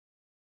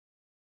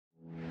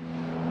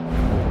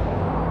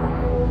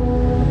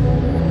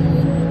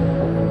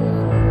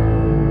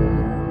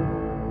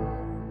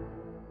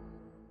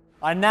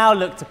I now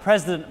look to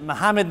President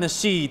Mohamed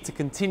Nasheed to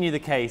continue the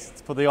case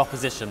for the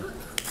opposition.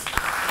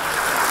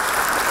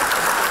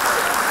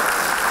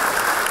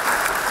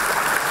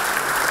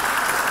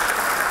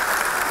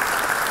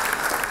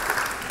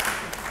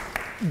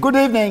 Good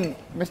evening,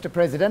 Mr.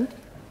 President.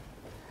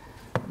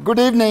 Good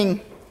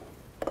evening,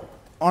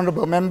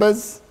 honorable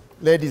members,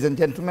 ladies and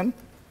gentlemen.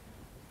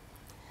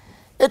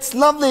 It's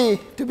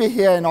lovely to be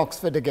here in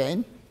Oxford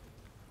again.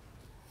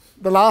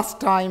 The last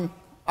time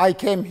I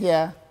came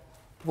here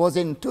was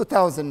in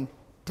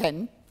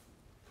 2010.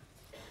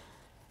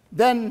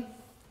 Then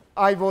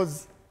I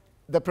was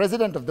the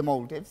president of the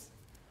Maldives.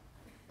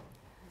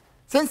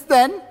 Since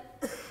then,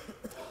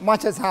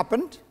 much has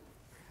happened.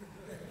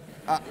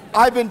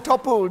 I've been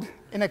toppled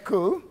in a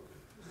coup,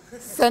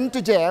 sent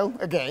to jail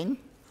again,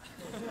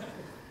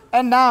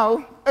 and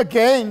now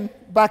again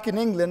back in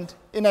England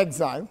in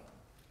exile,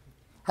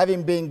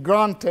 having been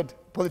granted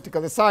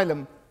political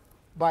asylum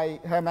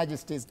by Her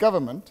Majesty's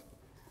government,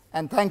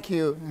 and thank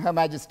you, Her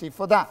Majesty,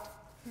 for that.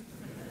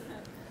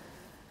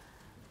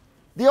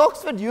 The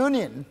Oxford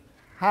Union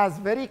has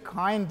very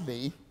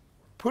kindly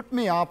put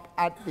me up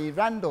at the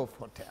Randolph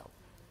Hotel.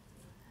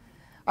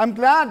 I'm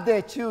glad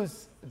they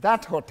choose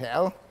that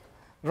hotel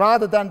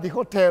rather than the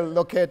hotel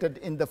located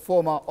in the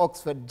former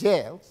Oxford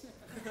jail,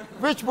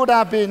 which would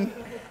have been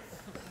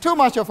too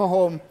much of a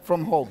home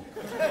from home.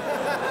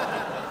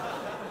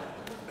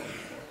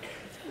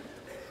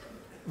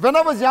 When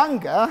I was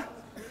younger,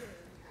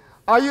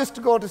 I used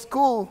to go to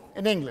school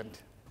in England.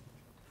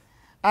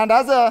 And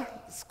as a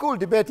school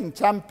debating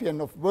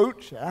champion of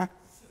Wiltshire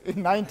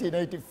in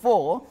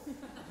 1984,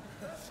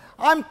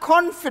 I'm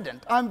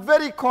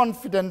very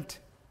confident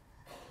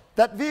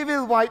that we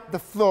will wipe the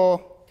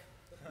floor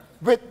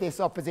with this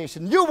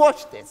opposition. You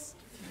watch this.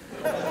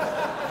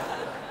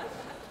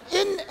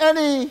 In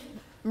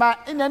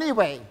any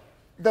way,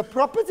 the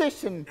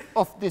proposition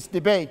of this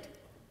debate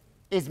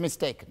is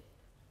mistaken.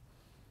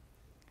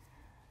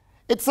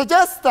 It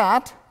suggests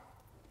that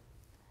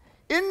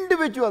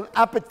individual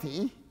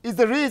apathy is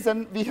the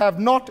reason we have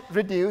not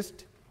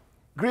reduced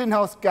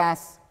greenhouse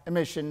gas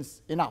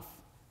emissions enough.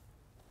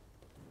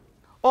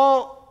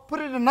 Or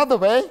put it another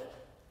way,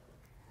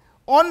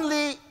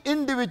 only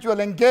individual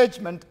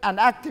engagement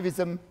and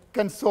activism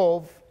can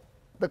solve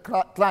the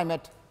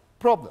climate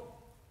problem.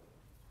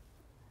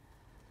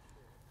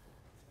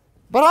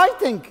 But I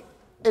think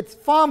it's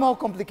far more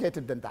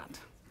complicated than that.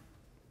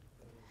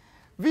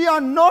 We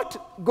are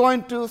not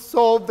going to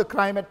solve the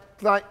climate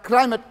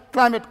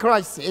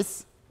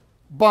crisis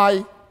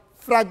by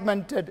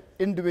fragmented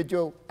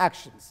individual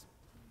actions.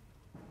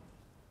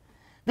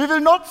 We will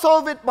not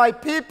solve it by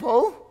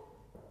people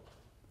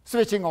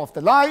switching off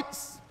the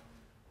lights,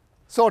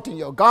 sorting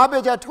your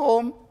garbage at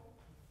home,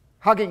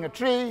 hugging a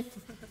tree,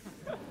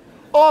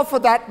 or for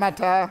that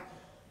matter,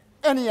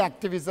 any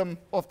activism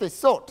of this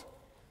sort.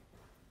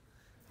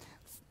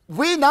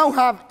 We now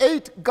have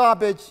 8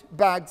 garbage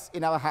bags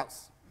in our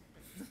house,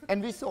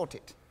 and we sort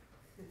it.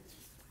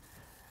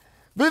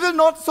 We will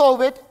not solve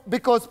it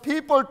because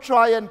people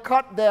try and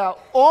cut their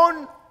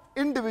own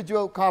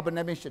individual carbon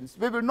emissions.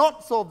 We will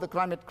not solve the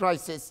climate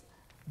crisis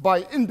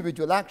by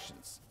individual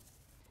actions.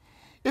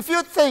 If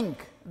you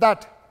think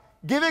that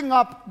giving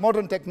up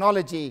modern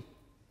technology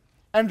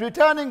and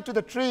returning to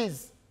the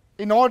trees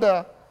in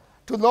order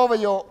to lower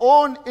your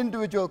own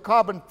individual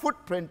carbon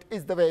footprint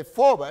is the way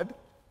forward,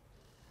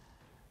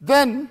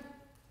 then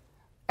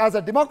as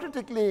a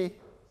democratically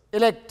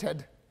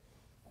elected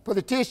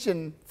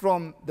politician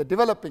from the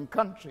developing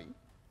country,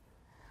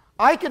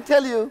 I can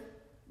tell you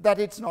that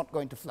it's not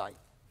going to fly.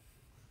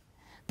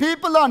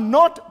 People are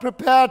not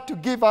prepared to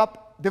give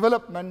up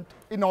development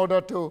in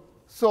order to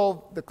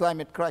solve the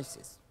climate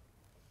crisis.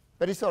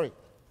 Very sorry.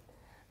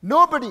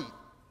 Nobody,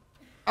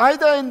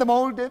 either in the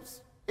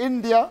Maldives,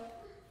 India,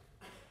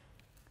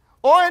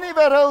 or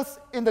anywhere else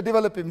in the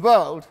developing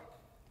world,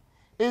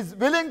 is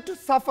willing to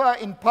suffer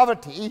in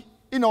poverty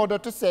in order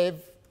to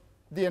save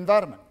the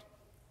environment.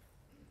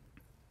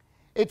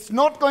 It's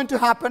not going to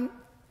happen,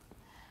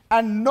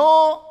 and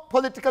no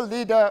political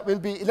leader will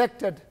be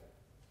elected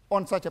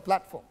on such a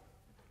platform.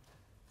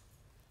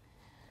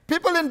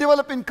 People in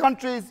developing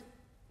countries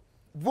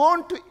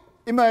want to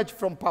emerge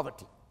from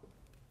poverty.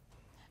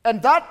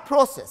 And that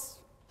process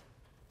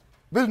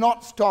will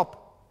not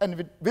stop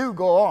and will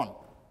go on.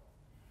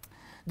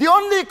 The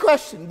only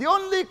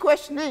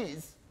question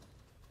is,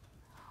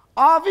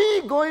 are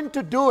we going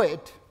to do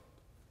it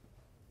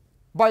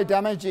by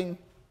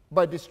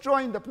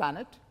destroying the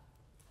planet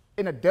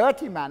in a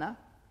dirty manner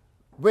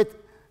with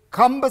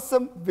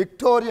cumbersome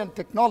Victorian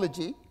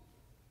technology,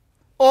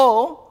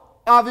 or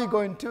are we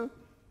going to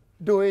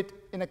do it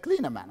in a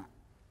cleaner manner?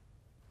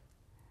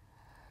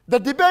 The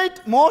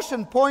debate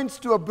motion points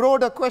to a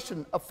broader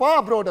question, a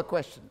far broader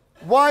question.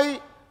 Why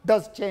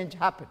does change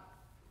happen?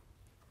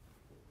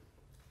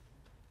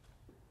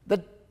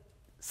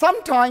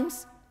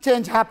 Sometimes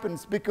change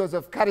happens because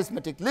of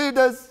charismatic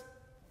leaders.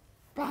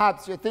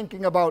 Perhaps you're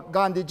thinking about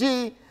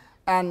Gandhiji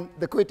and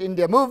the Quit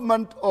India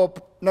movement, or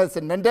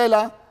Nelson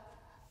Mandela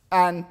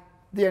and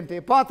the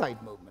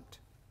anti-apartheid movement.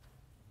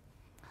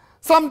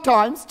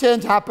 Sometimes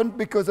change happened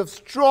because of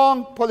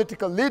strong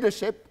political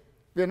leadership.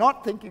 We're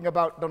not thinking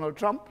about Donald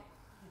Trump.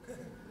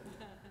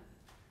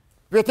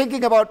 We're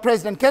thinking about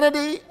President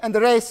Kennedy and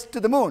the race to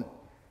the moon.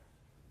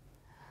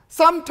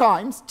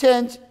 Sometimes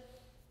change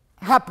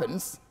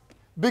happens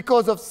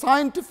because of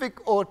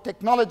scientific or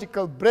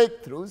technological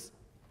breakthroughs,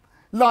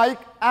 like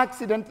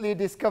accidentally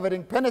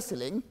discovering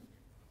penicillin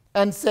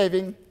and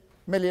saving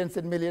millions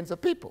and millions of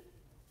people.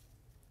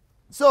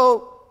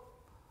 So,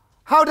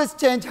 how does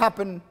change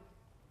happen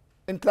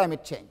in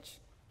climate change?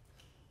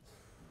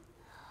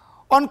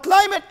 On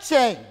climate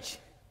change,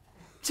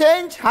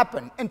 change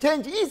happened, and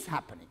change is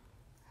happening.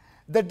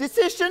 The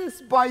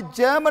decisions by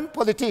German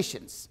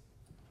politicians,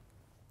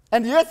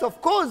 and yes,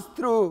 of course,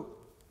 through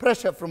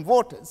pressure from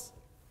voters,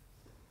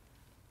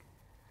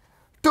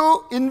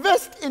 to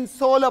invest in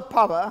solar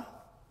power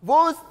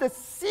was the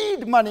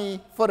seed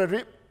money for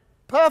a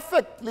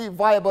perfectly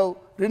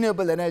viable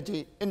renewable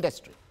energy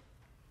industry.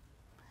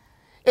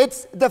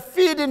 It's the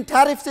feed-in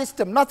tariff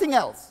system, nothing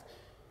else,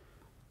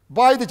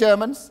 by the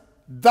Germans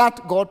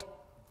that got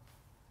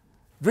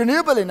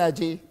renewable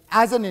energy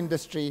as an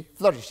industry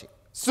flourishing.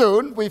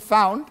 Soon we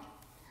found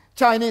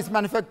Chinese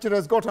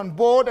manufacturers got on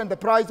board and the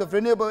price of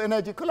renewable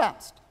energy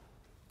collapsed.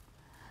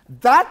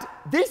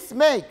 This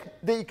made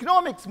the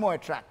economics more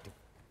attractive,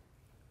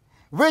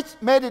 which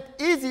made it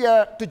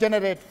easier to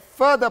generate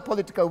further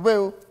political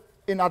will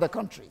in other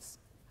countries.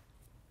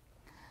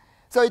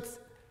 So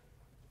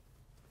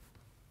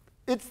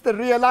it's the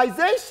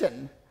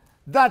realization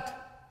that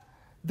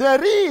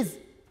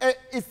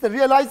it's the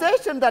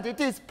realization that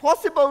it is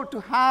possible to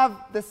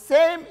have the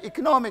same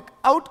economic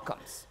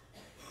outcomes: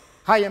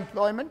 high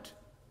employment,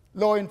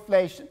 low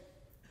inflation,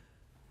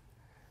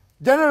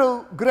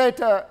 general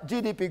greater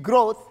GDP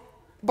growth,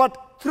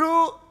 but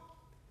through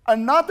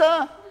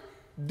another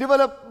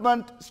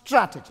development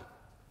strategy.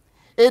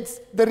 It's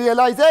the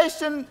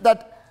realization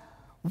that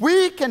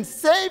we can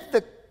save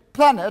the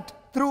planet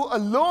through a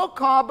low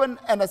carbon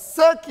and a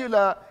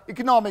circular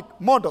economic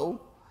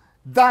model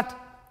that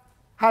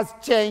has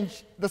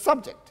changed the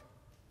subject.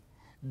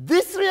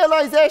 This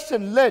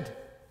realization led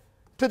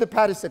to the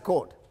Paris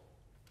Accord.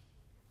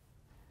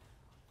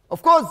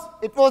 Of course,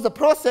 it was a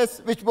process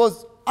which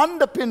was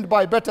underpinned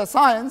by better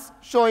science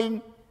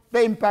showing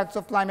the impacts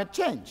of climate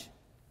change.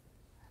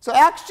 So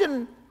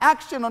action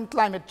on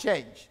climate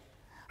change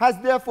has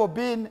therefore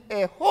been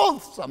a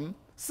wholesome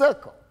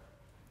circle,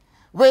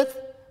 with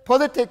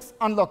politics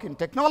unlocking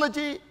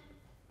technology,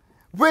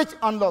 which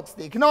unlocks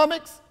the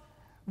economics,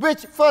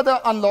 which further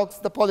unlocks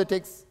the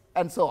politics,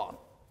 and so on.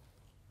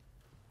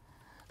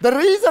 The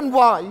reason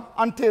why,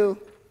 until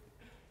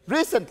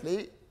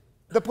recently,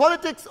 the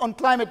politics on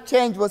climate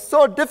change was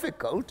so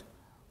difficult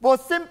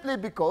was simply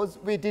because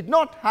we did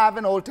not have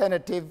an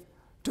alternative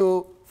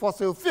to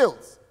fossil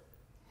fuels.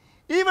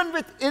 Even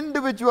with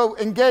individual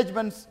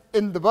engagements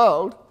in the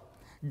world,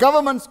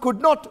 governments could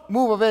not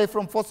move away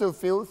from fossil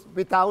fuels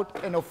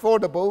without an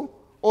affordable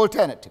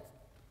alternative.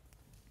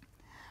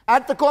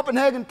 At the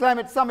Copenhagen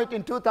Climate Summit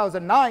in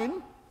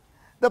 2009,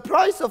 the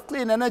price of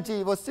clean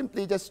energy was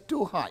simply just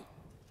too high.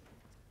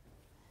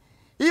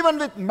 Even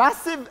with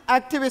massive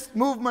activist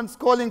movements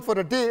calling for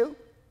a deal,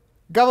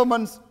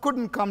 governments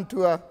couldn't come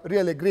to a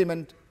real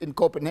agreement in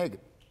Copenhagen.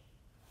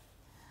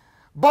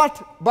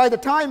 But by the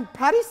time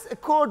Paris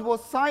Accord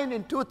was signed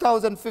in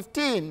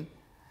 2015,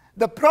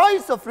 the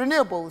price of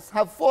renewables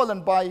have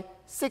fallen by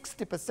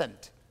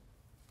 60%.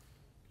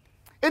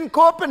 In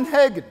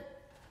Copenhagen,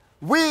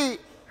 we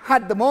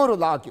had the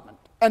moral argument,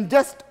 and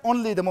just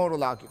only the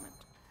moral argument,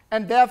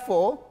 and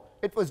therefore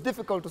it was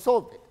difficult to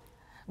solve it.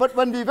 But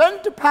when we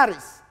went to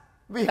Paris,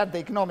 we had the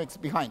economics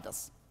behind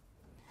us.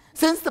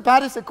 Since the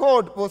Paris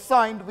Accord was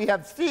signed, we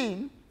have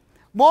seen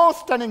more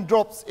stunning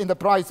drops in the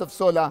price of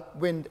solar,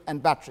 wind,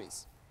 and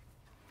batteries.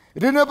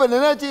 Renewable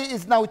energy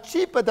is now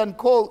cheaper than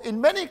coal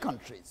in many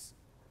countries.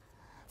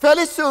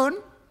 Fairly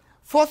soon,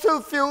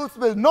 fossil fuels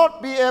will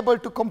not be able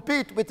to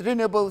compete with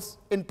renewables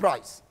in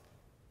price.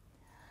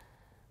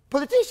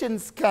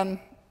 Politicians can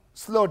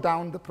slow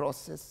down the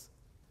process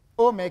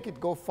or make it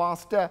go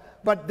faster,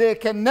 but they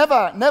can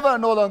never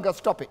no longer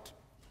stop it.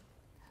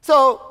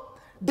 So,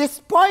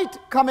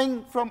 despite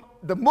coming from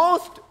the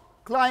most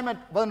climate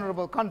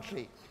vulnerable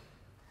country,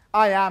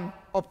 I am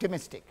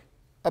optimistic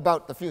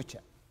about the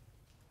future.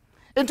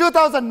 In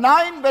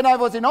 2009, when I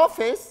was in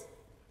office,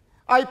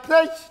 I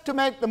pledged to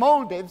make the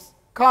Maldives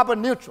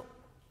carbon neutral.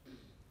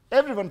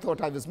 Everyone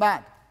thought I was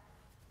mad.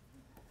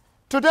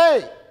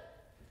 Today,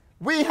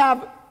 we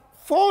have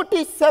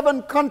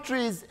 47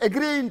 countries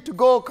agreeing to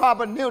go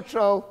carbon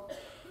neutral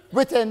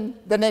within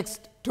the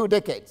next 2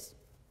 decades.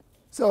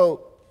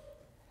 So,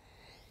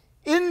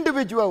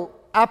 individual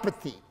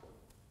apathy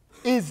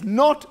is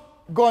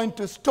not going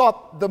to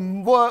stop the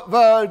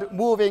world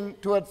moving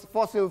towards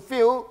fossil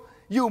fuel.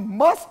 You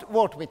must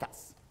vote with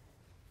us.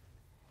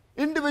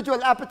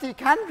 Individual apathy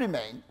can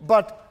remain,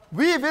 but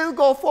we will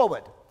go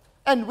forward,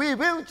 and we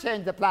will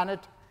change the planet,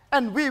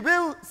 and we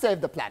will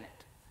save the planet,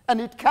 and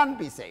it can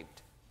be saved.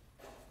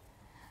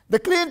 The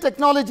clean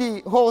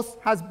technology horse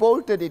has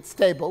bolted its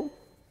stable.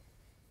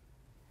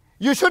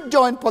 You should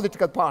join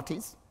political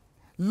parties,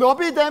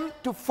 lobby them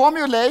to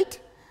formulate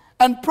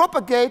and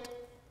propagate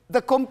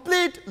the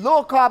complete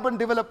low-carbon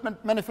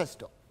development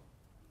manifesto.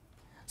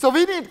 So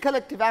we need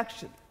collective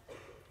action,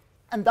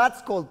 and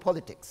that's called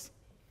politics.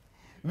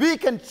 We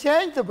can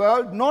change the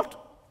world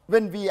not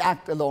when we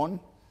act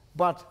alone,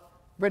 but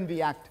when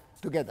we act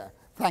together.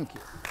 Thank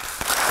you.